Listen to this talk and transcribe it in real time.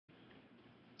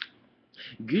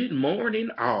Good morning,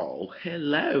 all.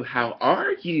 Hello, how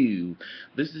are you?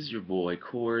 This is your boy,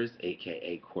 Cores,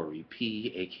 aka Corey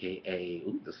P, aka,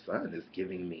 ooh, the sun is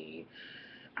giving me.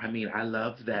 I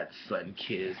love that sun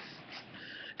kiss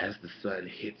as the sun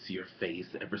hits your face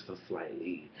ever so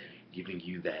slightly, giving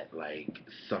you that, like,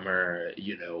 summer,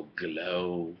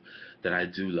 glow that I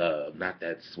do love. Not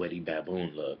that sweaty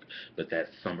baboon look, but that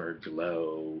summer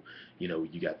glow.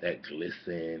 You got that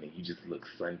glisten, and you just look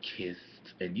sun kissed,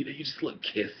 and you just look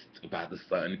kissed by the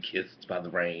sun, kissed by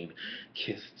the rain,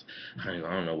 kissed. Honey,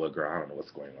 I don't know what, girl, I don't know what's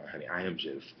going on, honey. I am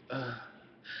just, uh,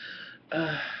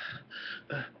 uh,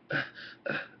 uh,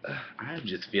 I am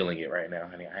just feeling it right now,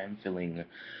 honey. I am feeling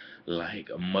like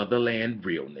a motherland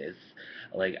realness.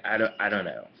 Like I don't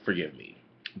know. Forgive me.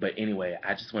 But anyway,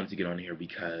 I just wanted to get on here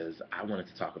because I wanted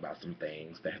to talk about some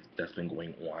things that's been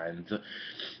going on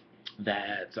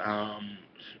that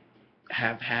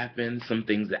have happened, some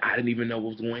things that I didn't even know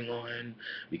was going on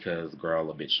because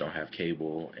girl, a bitch don't have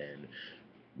cable, and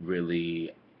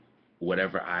really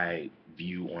whatever I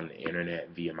view on the internet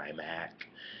via my Mac,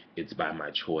 it's by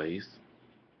my choice.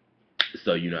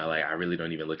 So, like I really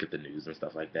don't even look at the news and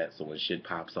stuff like that. So when shit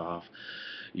pops off,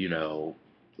 you know,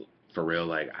 for real,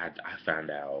 like I found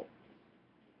out,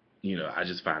 I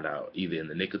just found out either in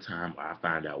the nick of time or I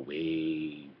found out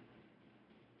way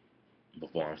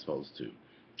before I'm supposed to.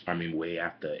 Way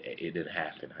after it didn't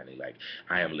happen, honey. Like,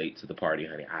 I am late to the party,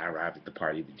 honey. I arrived at the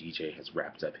party. The DJ has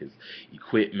wrapped up his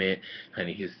equipment,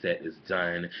 honey. His set is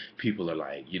done. People are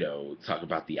like, talking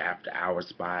about the after hour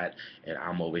spot, and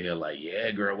I'm over here like, yeah,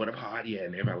 girl, what a party at?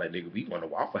 And everybody like, nigga, we going to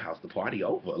Waffle House. The party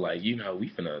over. Like,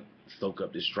 we finna soak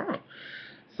up this drunk.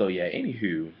 So yeah,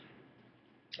 anywho.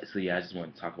 So yeah, I just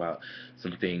want to talk about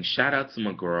some things. Shout out to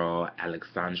my girl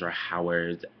Alexandra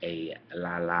Howard, a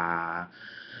la la.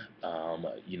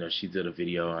 She did a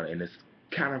video and it's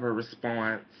kind of a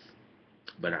response,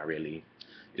 but not really.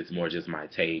 It's more just my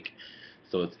take.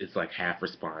 So it's like half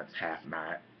response, half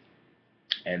not.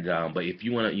 And but if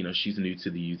you want to, she's new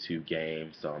to the YouTube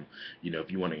game, so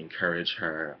if you want to encourage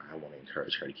her, I want to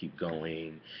encourage her to keep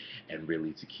going, and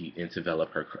really to keep and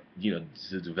develop her,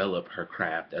 to develop her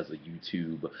craft as a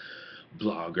YouTube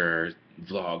blogger,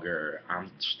 vlogger. I'm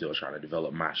still trying to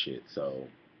develop my shit, so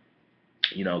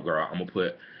girl, I'm gonna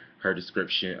put her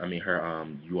description, her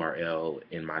URL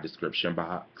in my description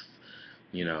box,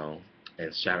 you know,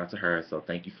 and shout out to her. So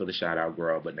thank you for the shout out,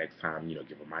 girl. But next time,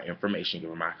 give her my information,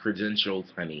 give her my credentials,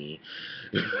 honey.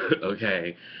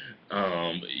 Okay,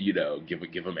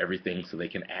 give them everything so they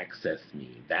can access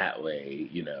me that way,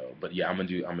 But yeah, I'm gonna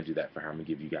do that for her. I'm gonna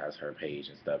give you guys her page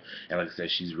and stuff. And like I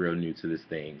said, she's real new to this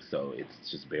thing, so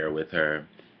it's just bear with her.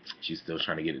 She's still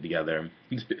trying to get it together,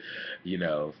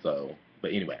 So,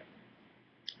 but anyway,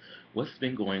 what's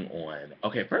been going on?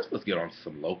 Okay, first let's get on to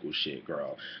some local shit,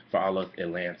 girl. For all us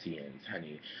Atlanteans,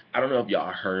 honey. I don't know if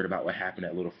y'all heard about what happened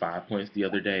at Little 5 Points the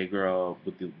other day, girl,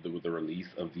 with the release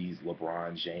of these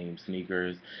LeBron James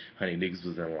sneakers. Honey, niggas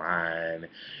was in line,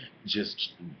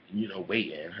 just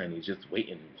waiting, honey, just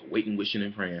waiting, wishing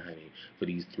and praying, honey, for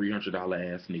these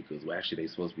 $300 ass sneakers. Well, actually, they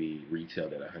supposed to be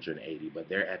retailed at 180, but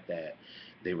they're at that.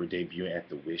 They were debuting at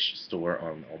the Wish store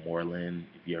on Moreland.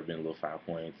 If you ever been to Little 5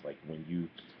 Points, like when you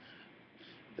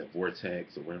the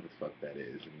Vortex or whatever the fuck that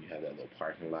is, and you have that little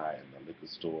parking lot and the liquor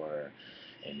store,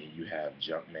 and then you have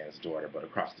Junkman's daughter. But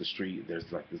across the street, there's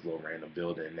like this little random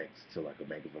building next to like a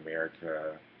Bank of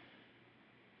America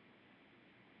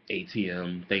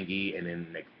ATM thingy, and then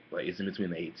like it's in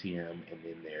between the ATM and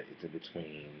then it's in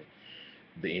between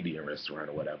the Indian restaurant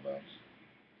or whatever.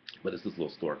 But it's this little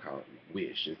store called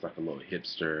Wish. It's like a little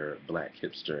hipster, black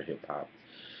hipster hip hop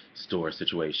store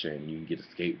situation. You can get a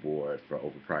skateboard for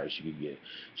overpriced. You can get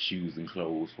shoes and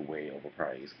clothes for way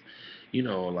overpriced.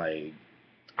 Like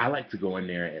I like to go in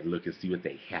there and look and see what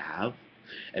they have,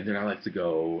 and then I like to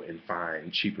go and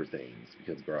find cheaper things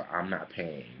because, girl, I'm not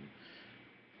paying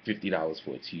 $50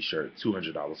 for a T-shirt,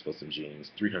 $200 for some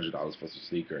jeans, $300 for some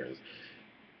sneakers,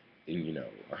 and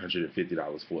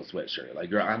 $150 for a sweatshirt. Like,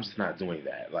 girl, I'm just not doing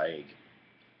that. Like,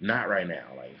 not right now.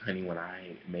 Like, honey, when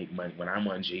I make money, when I'm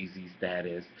on Jay-Z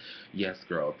status, yes,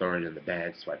 girl, throw it in the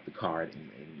bag, swipe the card,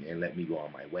 and let me go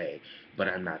on my way. But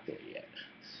I'm not there yet.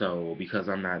 So, because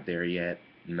I'm not there yet,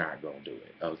 not gonna do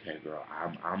it. Okay, girl,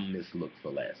 I'm Miss Look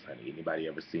for Less, honey. Anybody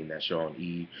ever seen that show on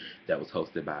E that was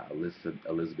hosted by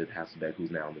Elizabeth Hasselbeck,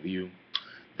 who's now on The View?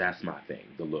 That's my thing,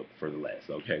 the look for the less.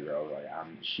 Okay, girl, like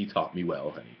she taught me well,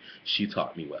 honey. She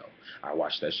taught me well. I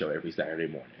watch that show every Saturday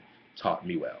morning. Taught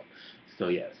me well. So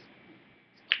yes.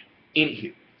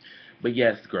 Anywho, but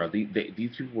yes, girl, these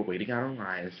people were waiting out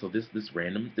online. So this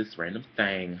random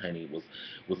thing, honey,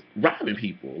 was robbing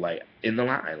people like in the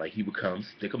line. Like he would come,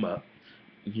 stick them up.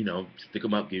 you know, stick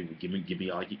him up, give me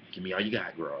all you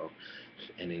got, girl,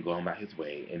 and then go on by his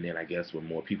way. And then I guess when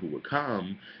more people would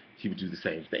come, he would do the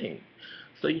same thing.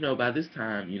 So you know, by this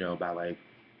time, you know, by like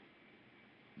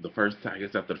the first time, I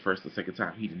guess after the first or second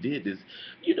time he did this,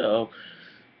 you know,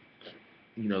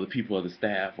 the people of the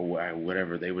staff or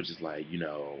whatever, they were just like,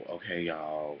 okay,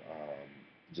 y'all,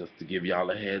 just to give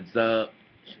y'all a heads up,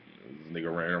 this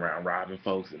nigga running around robbing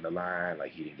folks in the line,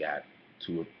 like he done got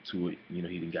he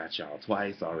done got y'all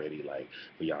twice already, like,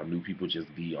 for y'all new people, just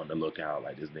be on the lookout,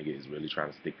 like this nigga is really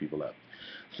trying to stick people up.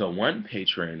 So one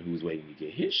patron who's waiting to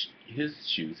get his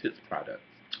shoes, his products,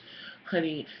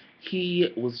 honey,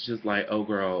 he was just like, oh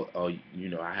girl, oh,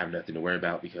 I have nothing to worry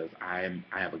about because I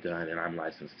have a gun and I'm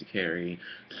licensed to carry.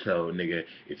 So nigga,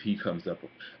 if he comes up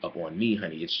on me,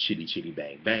 honey, it's chitty chitty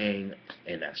bang bang,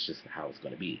 and that's just how it's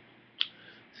gonna be.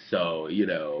 So,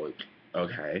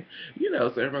 okay. So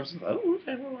everybody's just like, oh,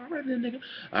 okay, well, all right then, nigga.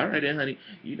 All right then, honey.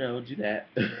 Do that.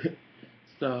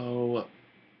 So,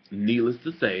 needless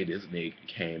to say, this nigga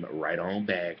came right on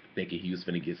back thinking he was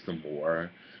finna get some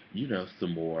more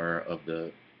of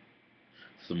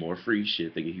some more free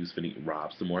shit, thinking he was finna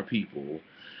rob some more people.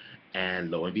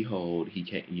 And lo and behold, he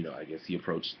can't, I guess he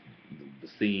approached the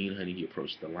scene, honey. He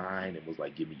approached the line and was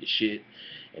like, give me your shit.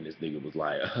 And this nigga was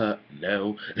like,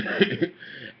 no.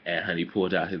 And honey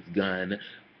pulled out his gun,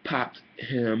 popped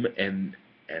him, and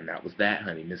that was that,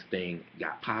 honey. Miss Thing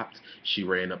got popped. She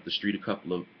ran up the street a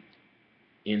couple of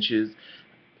inches,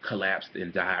 collapsed,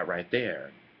 and died right there.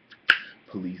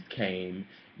 Police came,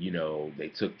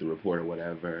 they took the report or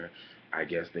whatever. I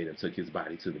guess they then took his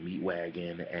body to the meat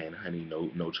wagon, and honey,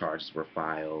 no charges were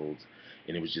filed,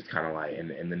 and it was just kind of like, and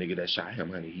the nigga that shot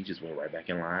him, honey, he just went right back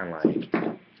in line,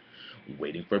 like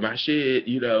waiting for my shit,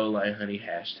 like honey,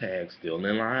 hashtag still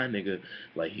in line, nigga,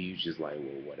 like he was just like,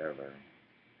 well, whatever.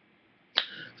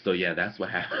 So yeah, that's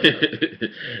what happened,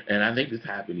 and I think this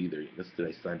happened this is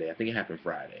today Sunday, I think it happened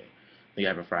Friday, I think it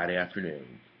happened Friday afternoon,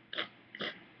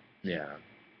 yeah.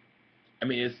 I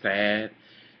mean, it's sad,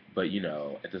 but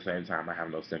at the same time, I have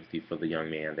no sympathy for the young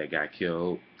man that got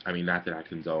killed. I mean, not that I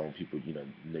condone people,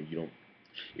 no, you don't.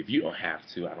 If you don't have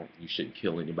to, I don't. You shouldn't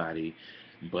kill anybody.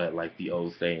 But like the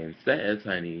old saying says,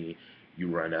 honey, you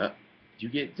run up, you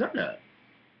get done up.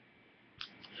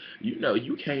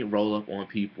 You can't roll up on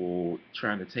people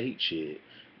trying to take shit.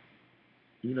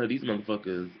 These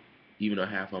motherfuckers, even though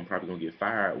half of them probably gonna get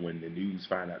fired when the news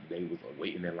find out they was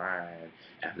waiting in line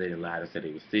after they done lied and said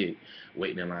they was sick,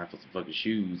 waiting in line for some fucking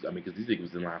shoes. I mean, because these niggas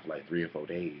was in line for like 3 or 4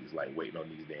 days, like waiting on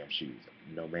these damn shoes.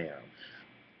 No, ma'am.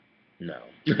 No.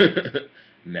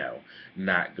 No.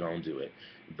 Not gonna do it.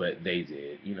 But they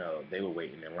did. They were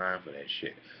waiting in line for that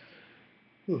shit.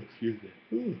 Oh, excuse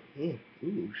me.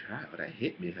 Ooh, child, that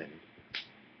hit me, honey.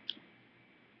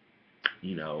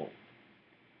 You know,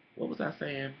 what was I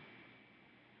saying?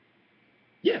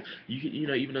 Yeah,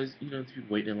 even though there's people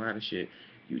waiting in line and shit,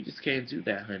 you just can't do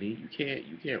that, honey.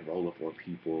 You can't roll up on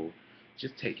people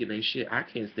just taking their shit. I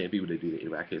can't stand people that do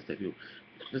that. I can't stand people.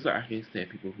 That's why I can't stand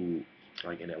people who,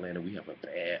 like in Atlanta, we have a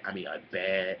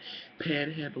bad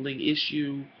panhandling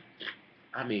issue.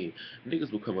 I mean,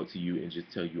 niggas will come up to you and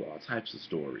just tell you all types of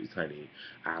stories, honey.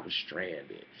 I was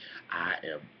stranded. I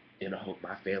am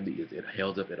my family is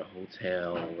held up in a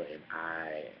hotel, and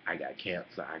I got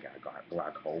cancer. I got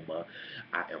glaucoma.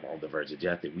 I am on the verge of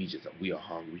death, and we are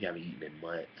hungry. We haven't eaten in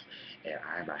months, and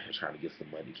I'm out here trying to get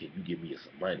some money. Can you give me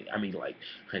some money? I mean, like,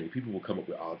 honey, people will come up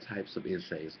with all types of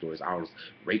insane stories. I was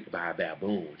raped by a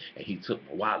baboon, and he took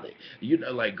my wallet.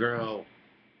 Like, girl,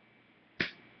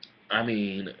 I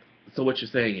mean, so what you're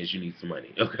saying is you need some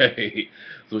money, okay?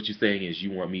 So what you're saying is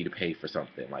you want me to pay for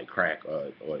something like crack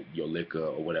or your liquor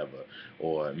or whatever,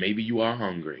 or maybe you are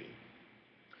hungry,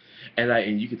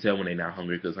 and you can tell when they're not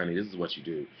hungry because honey, this is what you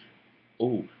do.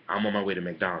 Oh, I'm on my way to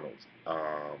McDonald's,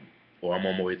 or I'm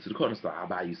on my way to the corner store. I'll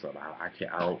buy you some. I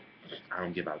can't. I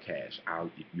don't give out cash.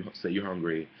 If you say you're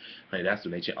hungry, honey, that's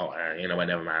when they check. Oh,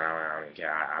 never mind. I don't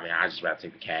care. I mean, I just rather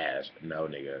take the cash. No,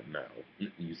 nigga, no.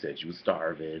 You said you was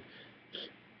starving.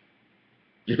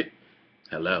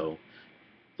 Hello,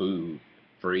 food,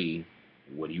 free.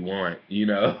 What do you want?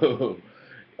 Oh,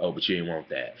 but you didn't want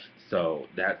that. So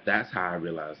that's how I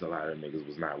realized a lot of niggas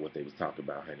was not what they was talking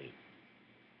about, honey.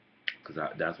 Cause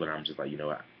that's when I'm just like,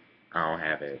 what? I don't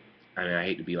have it. I mean, I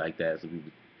hate to be like that. So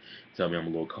people tell me I'm a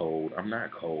little cold. I'm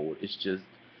not cold. It's just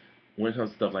when it comes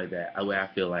to stuff like that, I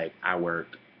feel like I work.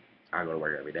 I go to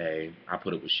work every day. I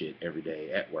put up with shit every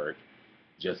day at work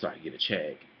just so I can get a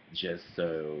check, just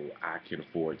so I can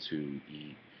afford to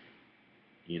eat,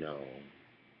 you know,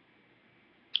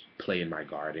 play in my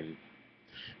garden,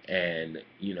 and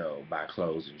buy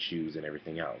clothes and shoes and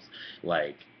everything else.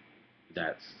 Like,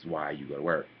 That's why you go to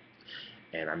work.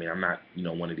 And I mean, I'm not,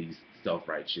 one of these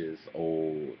self-righteous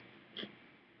old,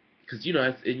 because a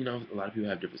lot of people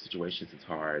have different situations. It's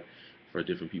hard for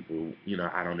different people.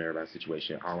 I don't know everybody's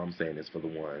situation. All I'm saying is for the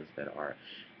ones that are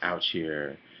out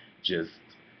here, just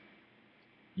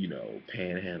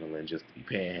panhandling, just to be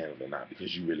panhandling, not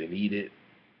because you really need it.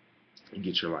 And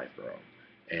get your life, girl.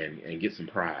 And get some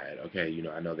pride, okay?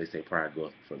 I know they say pride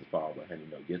goes before the fall, but honey,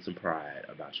 no, get some pride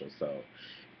about yourself.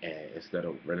 And instead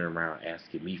of running around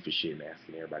asking me for shit and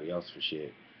asking everybody else for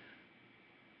shit,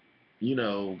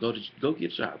 go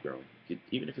get a job, girl.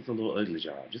 Even if it's a little ugly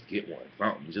job, just get one,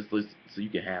 something, just so you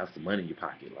can have some money in your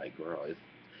pocket. Like, girl,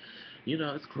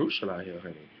 it's crucial out here,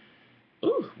 honey.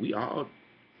 Ooh, we all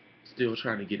still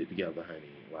trying to get it together,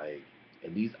 honey. Like,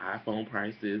 and these iPhone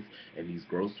prices and these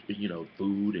gross,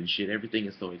 food and shit, everything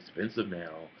is so expensive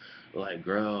now. Like,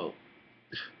 girl,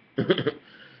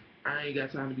 I ain't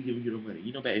got time to be giving you the money.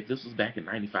 If this was back in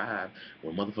 '95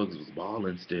 when motherfuckers was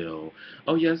balling still,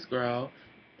 oh yes, girl,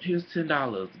 here's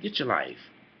 $10. Get your life.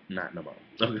 Not no more.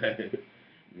 Okay.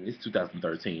 It's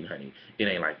 2013, honey. It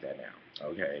ain't like that now.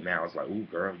 Okay. Now it's like, ooh,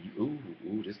 girl,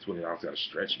 this $20 gotta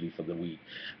stretch me for the week.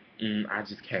 I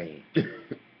just can't.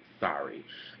 Sorry.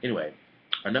 Anyway,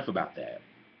 enough about that.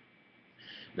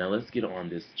 Now let's get on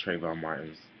this Trayvon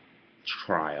Martin's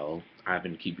trial. I've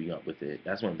been keeping up with it.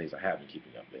 That's one of the things I have been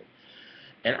keeping up with.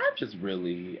 And I'm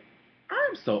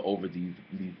so over these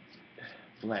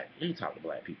black. Let me talk to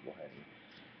black people, honey.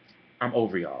 I'm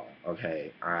over y'all.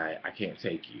 Okay, I can't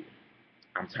take you.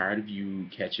 I'm tired of you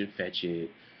catch it, fetch it,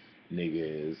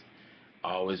 niggas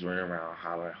always running around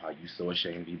hollering how you so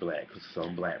ashamed to be black because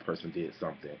some black person did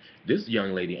something. This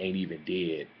young lady ain't even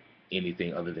did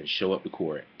anything other than show up to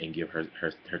court and give her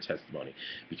testimony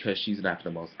because she's not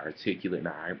the most articulate.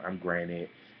 Now, I'm granted,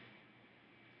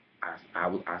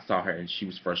 I saw her and she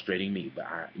was frustrating me, but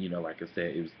like I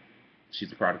said,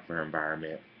 she's a product of her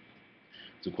environment.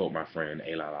 To quote my friend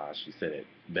Alala, she said it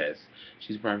best.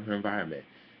 She's a product of her environment.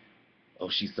 Oh,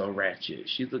 she's so ratchet.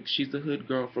 She's a hood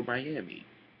girl from Miami.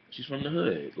 She's from the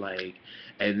hood, like,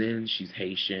 and then she's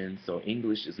Haitian, so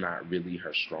English is not really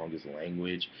her strongest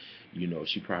language.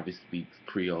 She probably speaks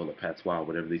Creole or Patois,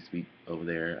 whatever they speak over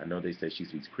there. I know they say she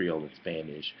speaks Creole and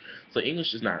Spanish, so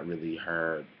English is not really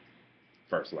her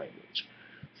first language.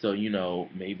 So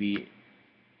maybe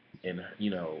in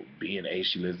being A,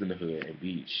 she lives in the hood, and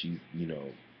B, she's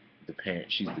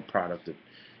she's the product of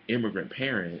immigrant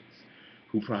parents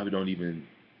who probably don't even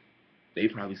they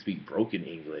probably speak broken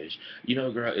English.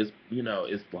 Girl,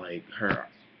 it's like her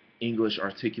English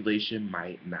articulation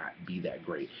might not be that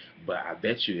great, but I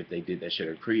bet you if they did that shit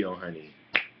in Creole, honey,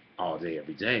 all day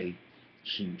every day,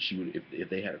 she would if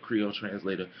they had a Creole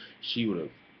translator, she would have.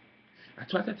 I'm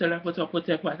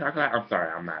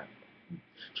sorry, I'm not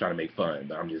trying to make fun,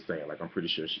 but I'm just saying, like, I'm pretty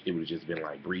sure it would have just been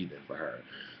like breathing for her.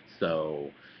 So,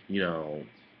 you know,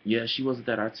 yeah, she wasn't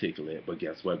that articulate, but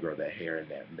guess what, girl? That hair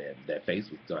and that face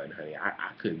was done, honey.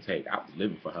 I couldn't take. I was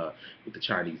living for her with the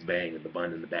Chinese bang and the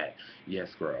bun in the back. Yes,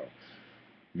 girl.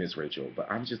 Miss Rachel,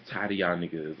 but I'm just tired of y'all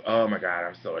niggas. Oh my God,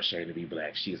 I'm so ashamed to be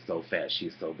black. She is so fat. She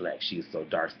is so black. She is so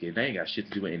dark skinned. They ain't got shit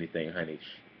to do with anything, honey.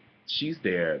 She's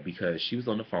there because she was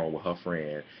on the phone with her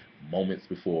friend moments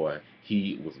before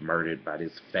he was murdered by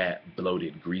this fat,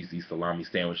 bloated, greasy salami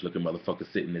sandwich looking motherfucker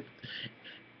sitting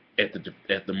at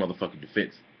the motherfucking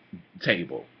defense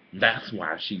table. That's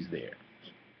why she's there.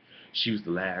 She was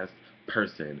the last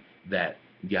person that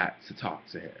got to talk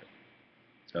to him.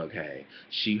 Okay,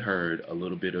 she heard a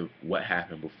little bit of what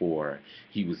happened before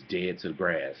he was dead to the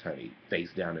grass, honey, face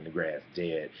down in the grass,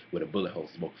 dead with a bullet hole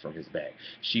smoking from his back.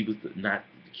 She was not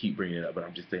to keep bringing it up, but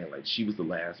I'm just saying, like, she was the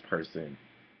last person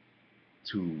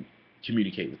to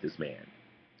communicate with this man,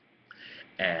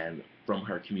 and from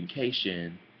her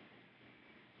communication,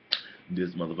 this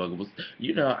motherfucker was,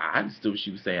 I understood what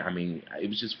she was saying. I mean, it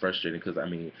was just frustrating because, I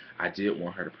mean, I did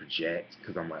want her to project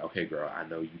because I'm like, okay, girl, I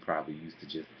know you probably used to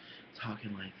just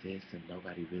talking like this and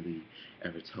nobody really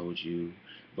ever told you.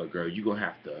 But, girl, you going to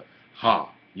have to,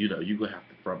 you going to have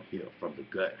to, from here, from the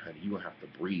gut, honey, you going to have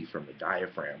to breathe from the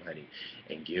diaphragm, honey,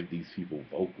 and give these people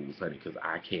vocals, honey, because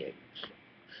I can't.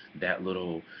 That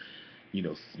little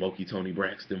smoky Tony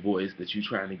Braxton voice that you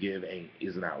trying to give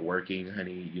is not working,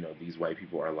 honey. These white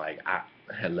people are like,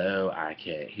 hello, I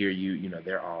can't hear you.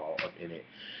 They're all up in it.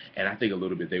 And I think a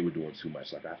little bit they were doing too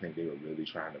much. Like, I think they were really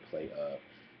trying to play up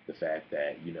the fact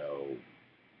that,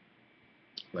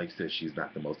 like I said, she's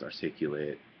not the most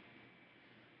articulate.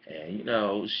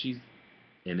 And, she's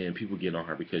And then people get on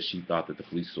her because she thought that the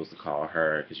police were supposed to call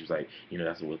her because she was like,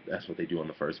 that's what they do on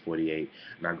the first 48.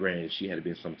 Now, granted, she had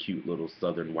been some cute little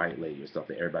southern white lady or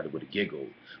something, everybody would have giggled.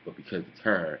 But because it's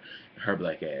her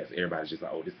black ass, everybody's just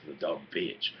like, oh, this is a dumb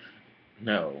bitch.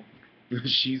 No,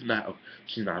 she's not.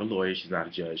 She's not a lawyer. She's not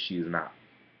a judge. She is not,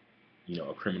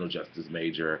 a criminal justice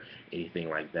major, anything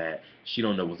like that. She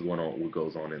don't know what's going on, what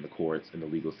goes on in the courts, in the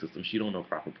legal system. She don't know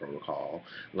proper protocol.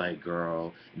 Like,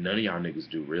 girl, none of y'all niggas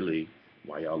do really.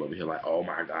 Why y'all over here like, oh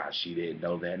my God, she didn't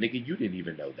know that. Nigga, you didn't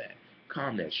even know that.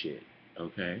 Calm that shit,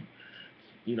 okay?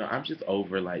 I'm just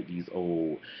over like these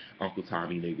old Uncle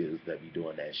Tommy niggas that be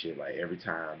doing that shit. Like every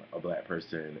time a black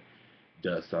person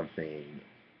does something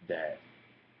that,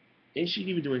 and she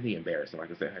didn't even do anything embarrassing.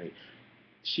 Like I said, honey,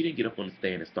 she didn't get up on the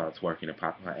stand and start twerking and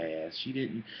popping her ass. She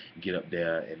didn't get up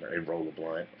there and roll a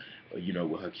blunt,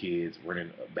 with her kids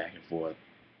running back and forth.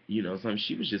 So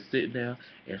she was just sitting there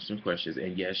answering questions.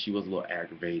 And yes, she was a little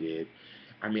aggravated.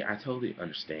 I mean, I totally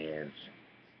understand.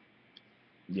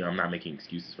 I'm not making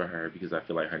excuses for her because I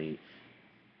feel like, honey,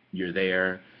 you're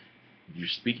there. You're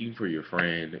speaking for your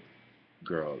friend.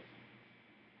 Girl,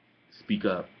 speak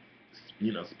up.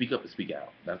 Speak up and speak out.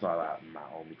 That's all my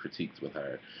only critiques with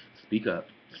her. Speak up,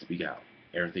 speak out.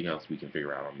 Everything else we can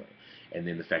figure out on the. And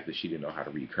then the fact that she didn't know how to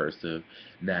read cursive.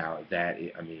 Now that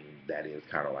is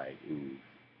kind of like ooh.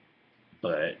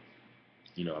 But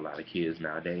a lot of kids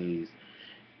nowadays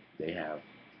they have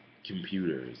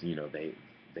computers.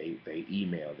 They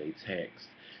email, they text,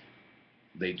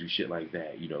 they do shit like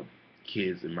that.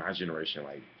 Kids in my generation,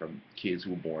 like from kids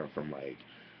who were born from like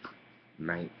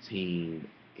 19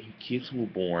 kids who were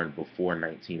born before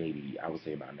 1980, I would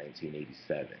say about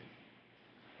 1987.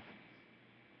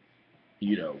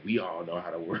 We all know how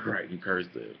to write in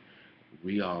cursive.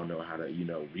 We all know how to,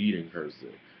 read in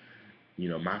cursive.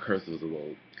 My cursive is a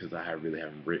little, because really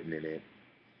haven't written in it,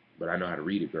 but I know how to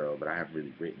read it, girl, but I haven't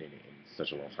really written in it in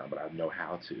such a long time, but I know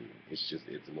how to. It's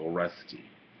a little rusty.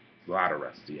 It's a lot of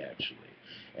rusty, actually.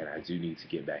 And I do need to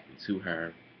get back into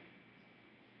her.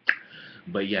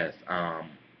 But yes,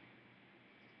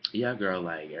 yeah, girl,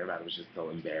 like everybody was just so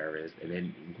embarrassed. And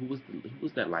then who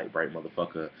was that light bright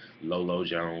motherfucker, Lolo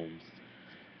Jones?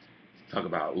 Talk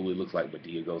about ooh, it looks like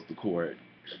Medea goes to court.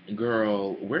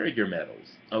 Girl, where are your medals?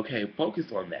 Okay, focus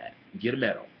on that. Get a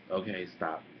medal. Okay,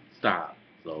 stop,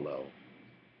 Lolo.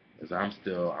 Cause I'm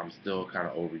still kind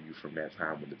of over you from that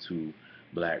time when the two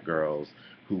black girls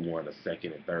who won a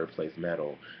second and third place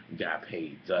medal got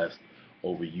paid dust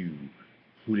over you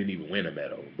who didn't even win a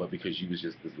medal, but because you was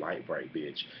just this light bright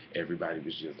bitch, everybody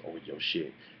was just on your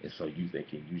shit, and so you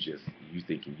thinking you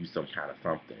some kind of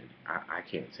something. I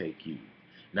can't take you.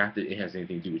 Not that it has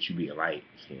anything to do with you being light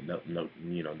skin. No,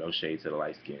 no shade to the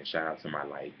light skin. Shout out to my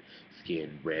light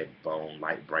skin, red bone,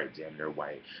 light bright, damn near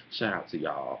white. Shout out to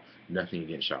y'all. Nothing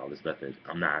against y'all. There's nothing.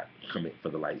 I'm not coming for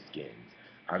the light skins.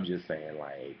 I'm just saying,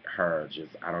 like her,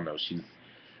 just I don't know.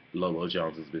 Lolo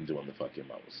Jones has been doing the fucking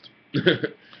most.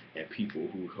 And people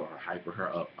who are hyping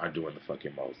her up are doing the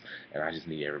fucking most. And I just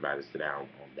need everybody to sit down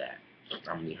on that.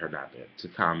 I'm gonna need her not to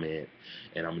comment,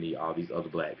 and I'm gonna need all these other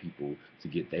black people to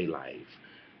get their life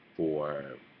for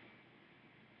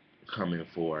coming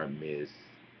for Miss,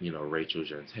 Rachel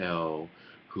Gentel,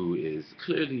 who is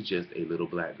clearly just a little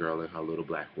black girl in her little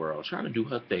black world, trying to do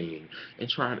her thing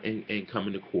and and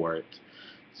coming to court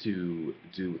to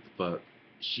do what the fuck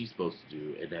she's supposed to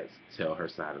do, and that's tell her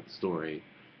side of the story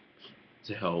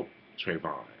to help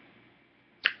Trayvon.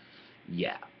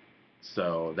 Yeah.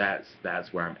 So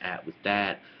that's where I'm at with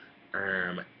that.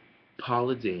 Um,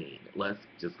 Paula Dean. Let's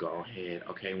just go ahead.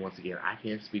 Okay, once again, I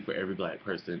can't speak for every black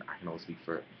person. I can only speak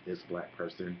for this black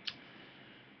person.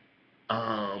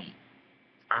 Um,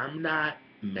 I'm not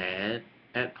mad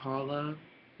at Paula.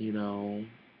 You know,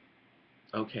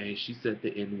 okay, she said the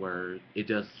N word. It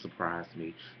does surprise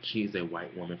me. She's a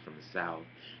white woman from the South,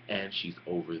 and she's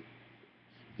over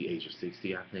the age of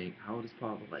 60, I think. How old is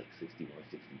Paula? Like 61,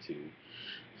 62.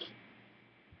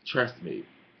 Trust me,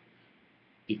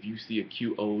 if you see a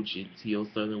cute old genteel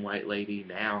southern white lady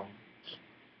now,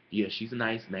 yeah, she's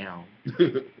nice now.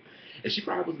 And she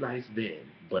probably was nice then,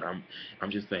 but I'm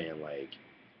just saying, like,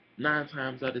 9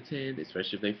 times out of 10,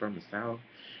 especially if they from the South,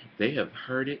 they have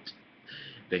heard it,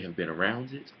 they have been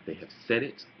around it, they have said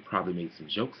it, probably made some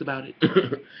jokes about it.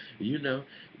 you know,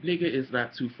 Nigga is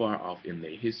not too far off in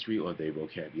their history or their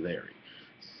vocabulary.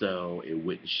 So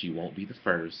she won't be the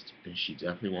first, and she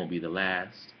definitely won't be the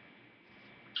last.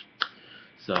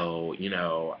 So,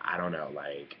 I don't know,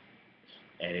 like,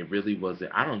 and it really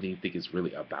wasn't. I don't even think it's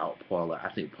really about Paula.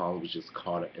 I think Paula was just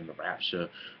caught up in the rapture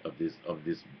of this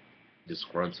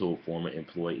disgruntled former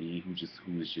employee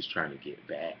who was just trying to get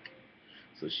back.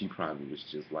 So she probably was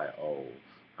just like, oh,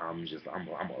 I'm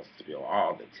gonna spill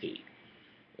all the tea.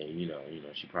 And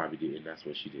she probably did, and that's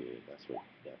what she did.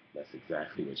 That's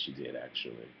exactly what she did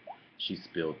actually. She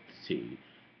spilled the tea,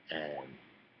 and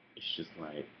it's just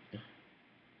like,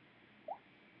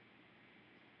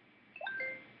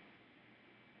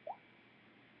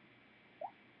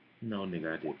 no,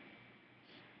 nigga, I did.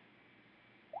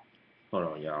 Hold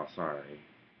on, y'all. Sorry.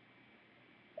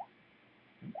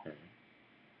 Okay.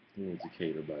 Here's a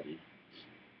cater buddy.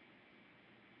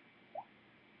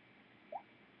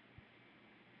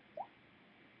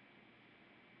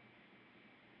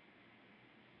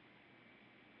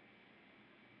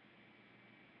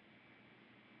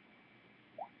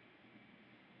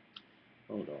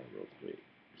 Hold on, real quick.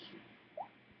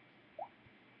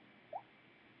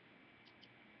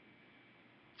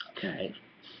 Okay.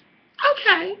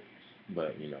 Okay.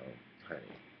 But honey,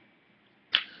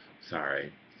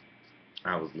 sorry.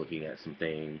 I was looking at some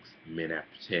things. Men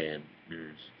after 10.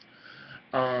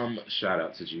 Shout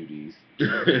out to Judys.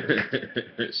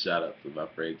 Shout out to my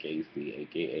friend Casey,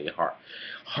 aka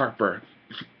Harper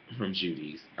from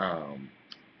Judys.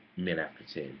 Men after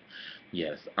 10.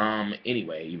 Yes.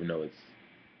 Anyway, even though it's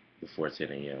before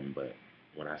 10 a.m., but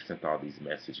when I sent all these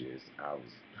messages, I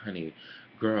was, honey,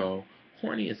 girl,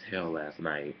 horny as hell last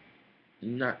night.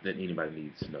 Not that anybody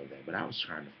needs to know that, but I was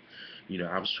trying to,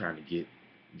 I was trying to get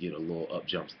a little up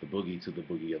jumps the boogie to the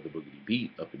boogie of the boogity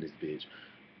beat up in this bitch,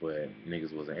 but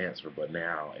niggas wasn't answering. But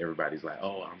now everybody's like,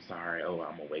 oh, I'm sorry, oh,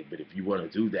 I'm awake. But if you want to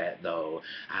do that though,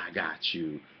 I got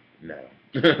you. No,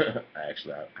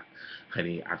 actually,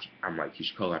 honey, I'm like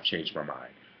Keisha Cole. I've changed my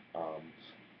mind. Um,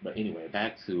 but anyway,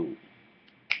 back to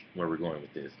where we're going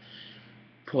with this.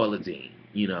 Paula Deen,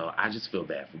 I just feel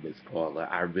bad for Miss Paula.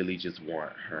 I really just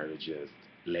want her to just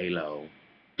lay low.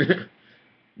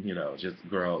 Just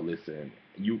girl, listen.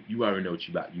 You already know what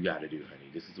you got to do, honey.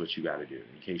 This is what you got to do.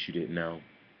 In case you didn't know,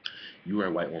 you are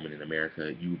a white woman in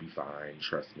America. You'll be fine.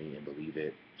 Trust me and believe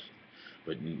it.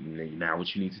 But now,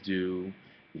 what you need to do,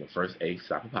 first,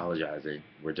 stop apologizing.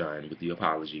 We're done with the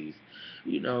apologies.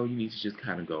 You need to just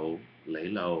kind of go lay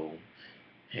low,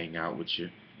 hang out with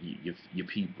your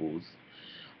peoples.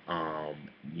 Um,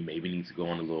 you maybe need to go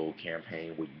on a little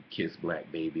campaign where you kiss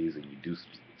black babies and you do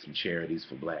some charities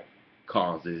for black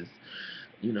causes.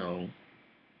 You know,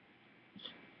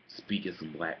 speak at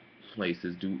some black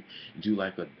places. Do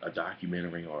like a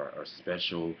documentary or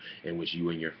special in which you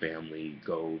and your family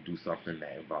go do something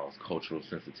that involves cultural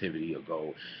sensitivity, or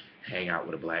go hang out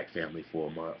with a black family for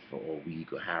a month or a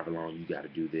week or however long you got to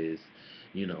do this.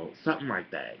 Something like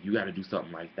that. You got to do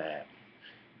something like that.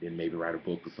 Then maybe write a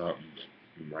book or something.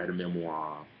 Write a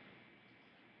memoir.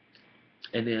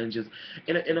 And then just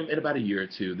in about a year or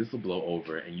two, this will blow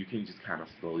over, and you can just kind of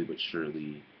slowly but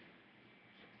surely,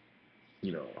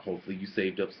 hopefully you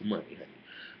saved up some money, honey.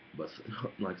 But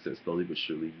like I said, slowly but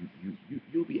surely,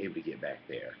 you'll be able to get back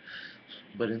there.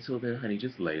 But until then, honey,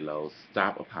 just lay low.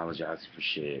 Stop apologizing for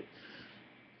shit,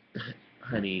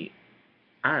 honey.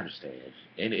 I understand,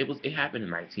 and it happened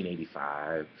in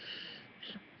 1985,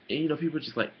 and people are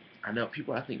just like, I know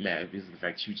people I think mad because of the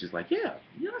fact she was just like, yeah,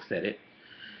 I said it.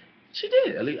 She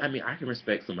did. At least, I mean, I can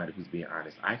respect somebody who's being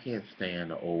honest. I can't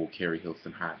stand the old Carrie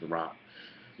Hilson hide the rock.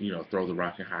 Throw the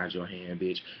rock and hide your hand,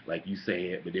 bitch. Like, you say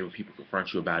it, but then when people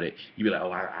confront you about it, you be like,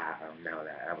 oh, I don't know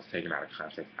that. I was taken out of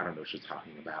context. I don't know what you're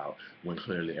talking about. When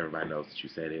clearly everybody knows that you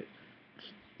said it.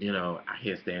 I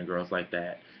can't stand girls like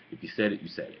that. If you said it, you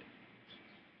said it.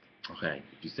 Okay?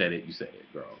 If you said it, you said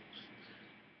it, girl.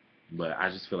 But I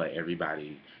just feel like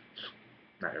everybody,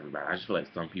 not everybody, I just feel like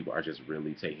some people are just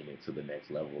really taking it to the next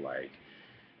level. Like,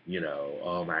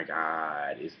 oh my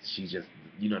God, she just,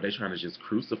 they're trying to just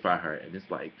crucify her, and it's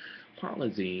like, Paula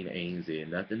Deen ain't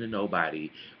in nothing to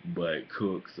nobody but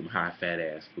cook some high fat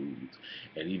ass foods,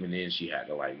 and even then she had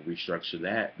to like restructure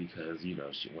that because when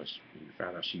we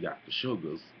found out she got the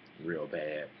sugars real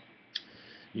bad,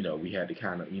 we had to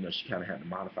kind of, she kind of had to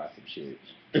modify some shit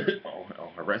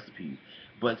on her recipes,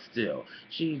 but still,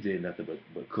 she did nothing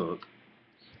but cook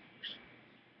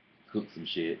some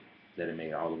shit that it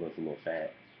made all of us a little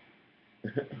fat.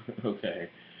 Okay.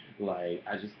 Like,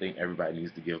 I just think everybody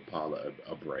needs to give Paula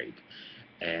a break.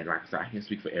 And like I said, I can't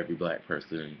speak for every black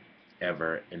person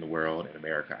ever in the world, in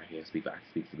America. I can't speak, I can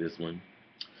speak for this one.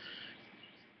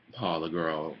 Paula,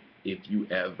 girl, if you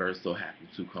ever so happen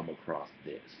to come across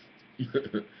this,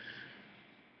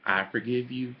 I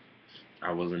forgive you.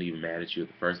 I wasn't even mad at you at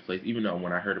the first place, even though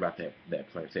when I heard about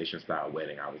that plantation style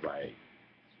wedding, I was like,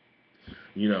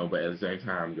 but at the same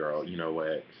time, girl, you know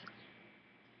what?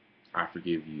 I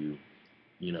forgive you.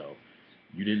 You know,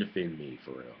 you didn't offend me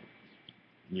for real.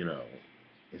 You know,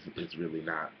 it's really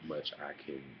not much I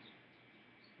can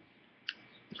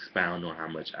expound on how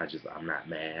much I'm not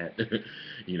mad.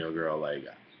 You know, girl, like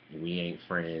we ain't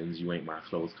friends, you ain't my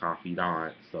close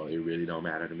confidant, so it really don't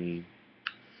matter to me.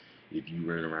 If you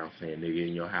running around saying nigga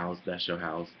in your house, that's your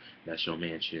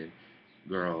mansion.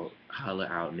 Girl, holla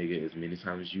out nigga as many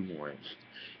times as you want.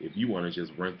 If you want to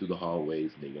just run through the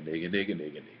hallways, nigga, nigga, nigga,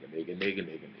 nigga, nigga, nigga, nigga,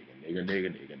 nigga, nigga, nigga,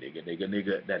 nigga, nigga, nigga,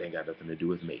 nigga, that ain't got nothing to do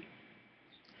with me.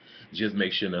 Just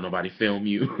make sure that nobody film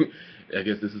you. I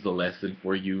guess this is a lesson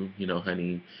for you, you know,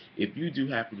 honey. If you do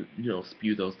happen to, you know,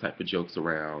 spew those type of jokes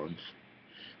around,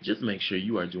 just make sure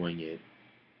you are doing it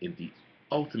in the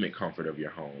ultimate comfort of your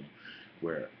home,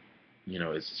 where you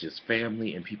know it's just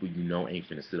family and people you know ain't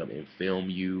finna sit up and film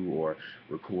you or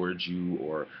record you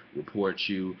or report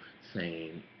you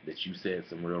saying that you said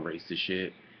some real racist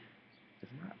shit.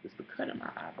 Is the cut in my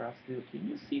eyebrow still? Can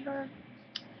you see her?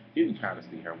 You can kind of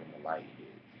see her when the light hits.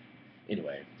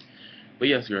 Anyway, but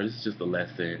yes, girl, this is just a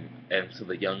lesson. And to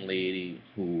the young lady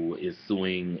who is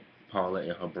suing Paula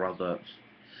and her brother,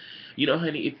 you know,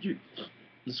 honey, if you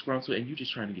disgruntled and you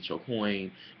just trying to get your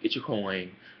coin,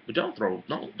 but don't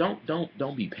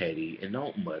be petty and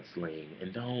don't mudsling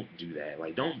and don't do that.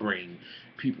 Like, don't bring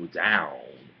people down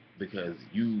because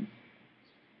you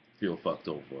feel fucked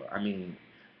over. I mean,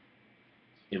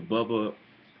 if Bubba,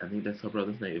 I think that's her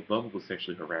brother's name, if Bubba was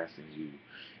sexually harassing you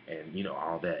and, you know,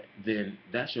 all that, then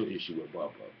that's your issue with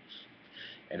Bubba.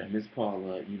 And if Miss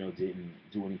Paula, you know, didn't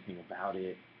do anything about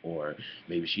it, or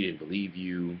maybe she didn't believe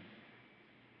you,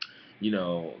 you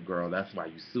know, girl, that's why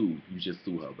you sue. You just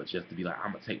sue her. But just to be like,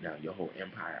 I'm going to take down your whole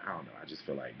empire, I don't know. I just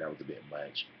feel like that was a bit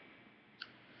much.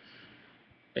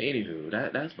 But anywho,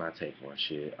 that's my take on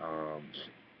shit.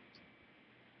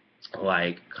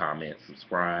 Like, comment,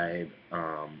 subscribe.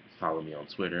 Follow me on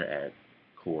Twitter at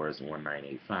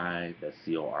Cors1985. That's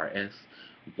CORS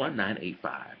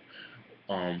 1985.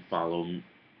 Follow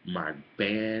my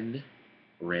band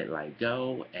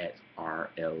ReddLiteGoh at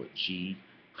RLG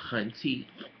Hunty,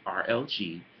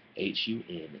 RLG HUNTY.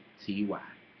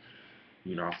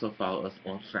 You can also follow us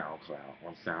on SoundCloud.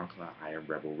 On SoundCloud, I am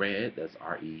Rebel Red. That's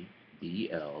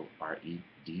RebbleRedd.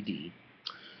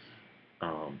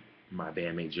 My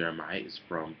bandmate Jeremiah is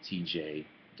from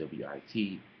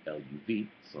TJWITLUV.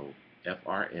 So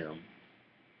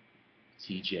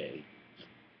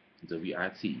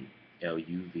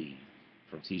FRMTJWITLUV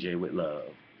from TJ with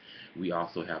Love. We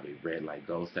also have a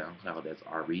ReddLiteGoh SoundCloud. That's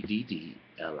ReddLiteGoh.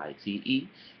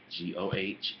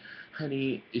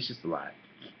 Honey, it's just a lot.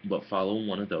 But follow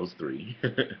one of those three.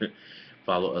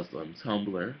 Follow us on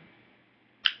Tumblr.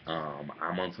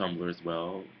 I'm on Tumblr as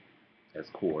well as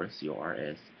Cors,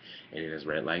 CORS. And it is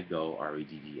ReddLiteGoh,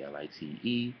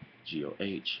 ReddLiteGoh.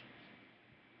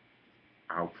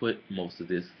 I'll put most of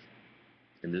this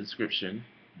in the description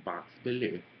box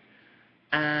below.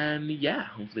 And yeah,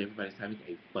 hopefully everybody's having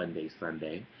a fun day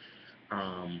Sunday.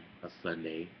 A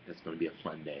Sunday that's gonna be a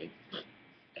fun day.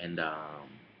 And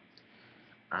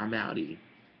I'm outie.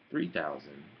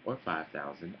 3,000 or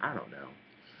 5,000, I don't know.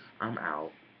 I'm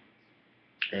out.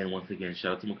 And once again,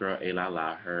 shout out to my girl A La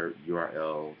La. Her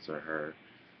URL to her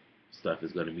stuff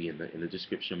is gonna be in the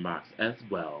description box as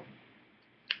well.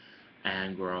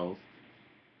 And girls,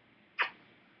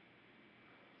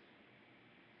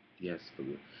 yes, for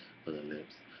the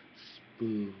lips.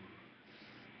 Spoo.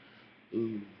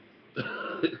 Ooh.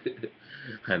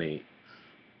 Honey.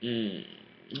 Mm.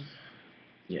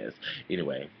 Yes.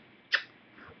 Anyway.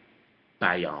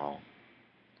 Bye, y'all.